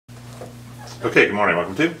Okay, good morning.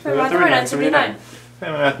 Welcome to FamilyMath979.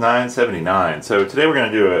 FamilyMath979. So today we're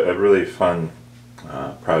going to do a really fun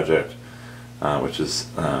project, which is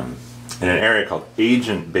in an area called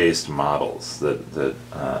agent-based models that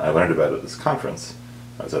I learned about at this conference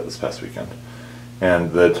I was at this past weekend.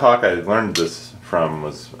 And the talk I learned this from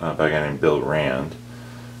was by a guy named Bill Rand,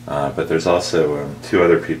 but there's also two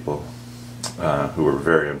other people who were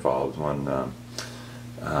very involved. One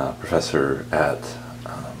professor at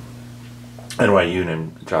NYU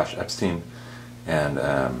named Josh Epstein, and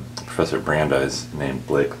Professor Brandeis named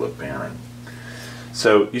Blake LeBaron.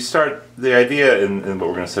 So you start, the idea in what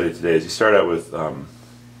we're going to study today is you start out with, I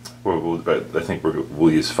think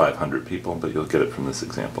we'll use 500 people, but you'll get it from this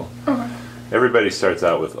example. Okay. Everybody starts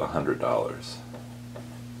out with $100.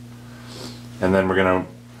 And then we're going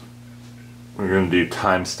to do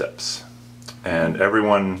time steps. And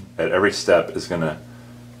everyone at every step is going to,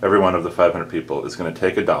 every one of the 500 people is going to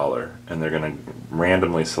take $1 and they're going to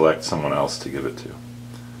randomly select someone else to give it to.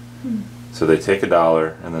 So they take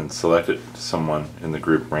 $1 and then select it to someone in the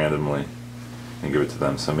group randomly and give it to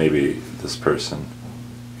them. So maybe this person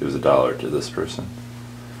gives $1 to this person,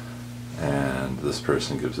 and this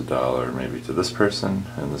person gives $1 maybe to this person,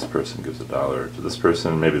 and this person gives $1 to this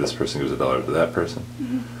person, maybe this person gives $1 to that person.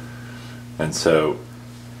 And so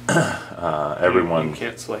everyone... You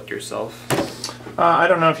can't select yourself. I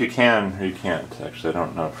don't know if you can or you can't, actually. I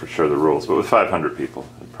don't know for sure the rules, but with 500 people,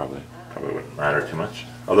 it probably wouldn't matter too much.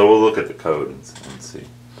 Although we'll look at the code and see.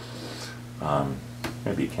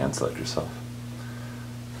 Maybe you can select yourself.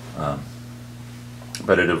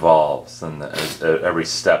 But it evolves, and at every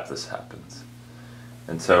step this happens.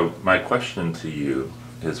 And so my question to you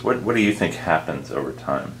is, what do you think happens over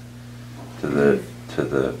time to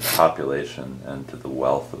the population and to the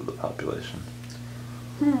wealth of the population?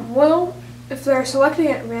 Well, if they're selecting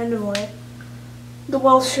it randomly, the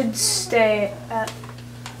wealth should stay at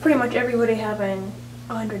pretty much everybody having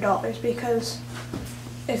 $100, because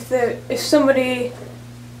if somebody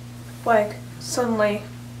like suddenly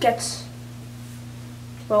gets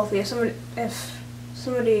wealthy, if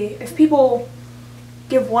people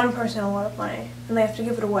give one person a lot of money and they have to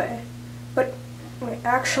give it away, but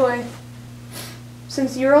actually,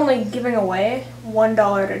 since you're only giving away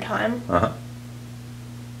 $1 at a time,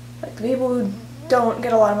 like the people who don't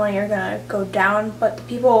get a lot of money are gonna go down, but the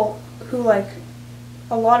people who, like,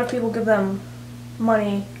 a lot of people give them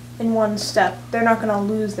money in one step, they're not gonna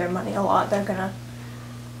lose their money a lot. They're gonna,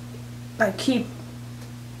 like, keep,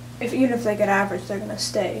 even if they get average, they're gonna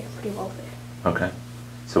stay pretty wealthy. Okay.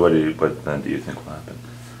 So what then do you think will happen?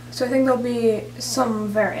 So I think there'll be some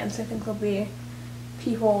variance. I think there'll be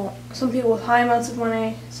some people with high amounts of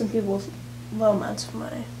money, some people with low amounts of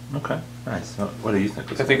money. Okay, nice. So what do you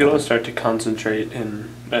think? I think it'll start to concentrate in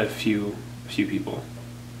a few people.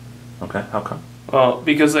 Okay, how come? Well,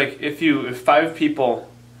 because like if 5 people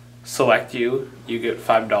select you, you get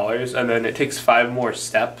 $5, and then it takes 5 more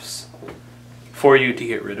steps for you to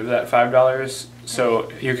get rid of that $5. So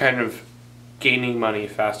you're kind of gaining money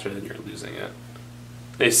faster than you're losing it.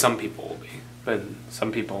 At least some people will be, but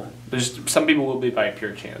some people will be by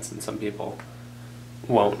pure chance, and some people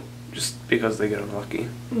won't, just because they get unlucky.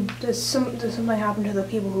 Does something happen to the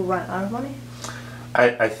people who run out of money?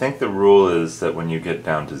 I think the rule is that when you get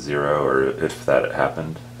down to 0, or if that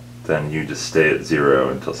happened, then you just stay at 0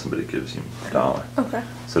 until somebody gives you $1. Okay.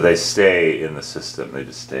 So they stay in the system. They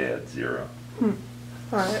just stay at 0. All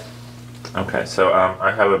right. Okay, so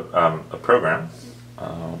I have a program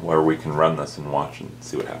where we can run this and watch and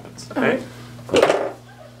see what happens. Okay.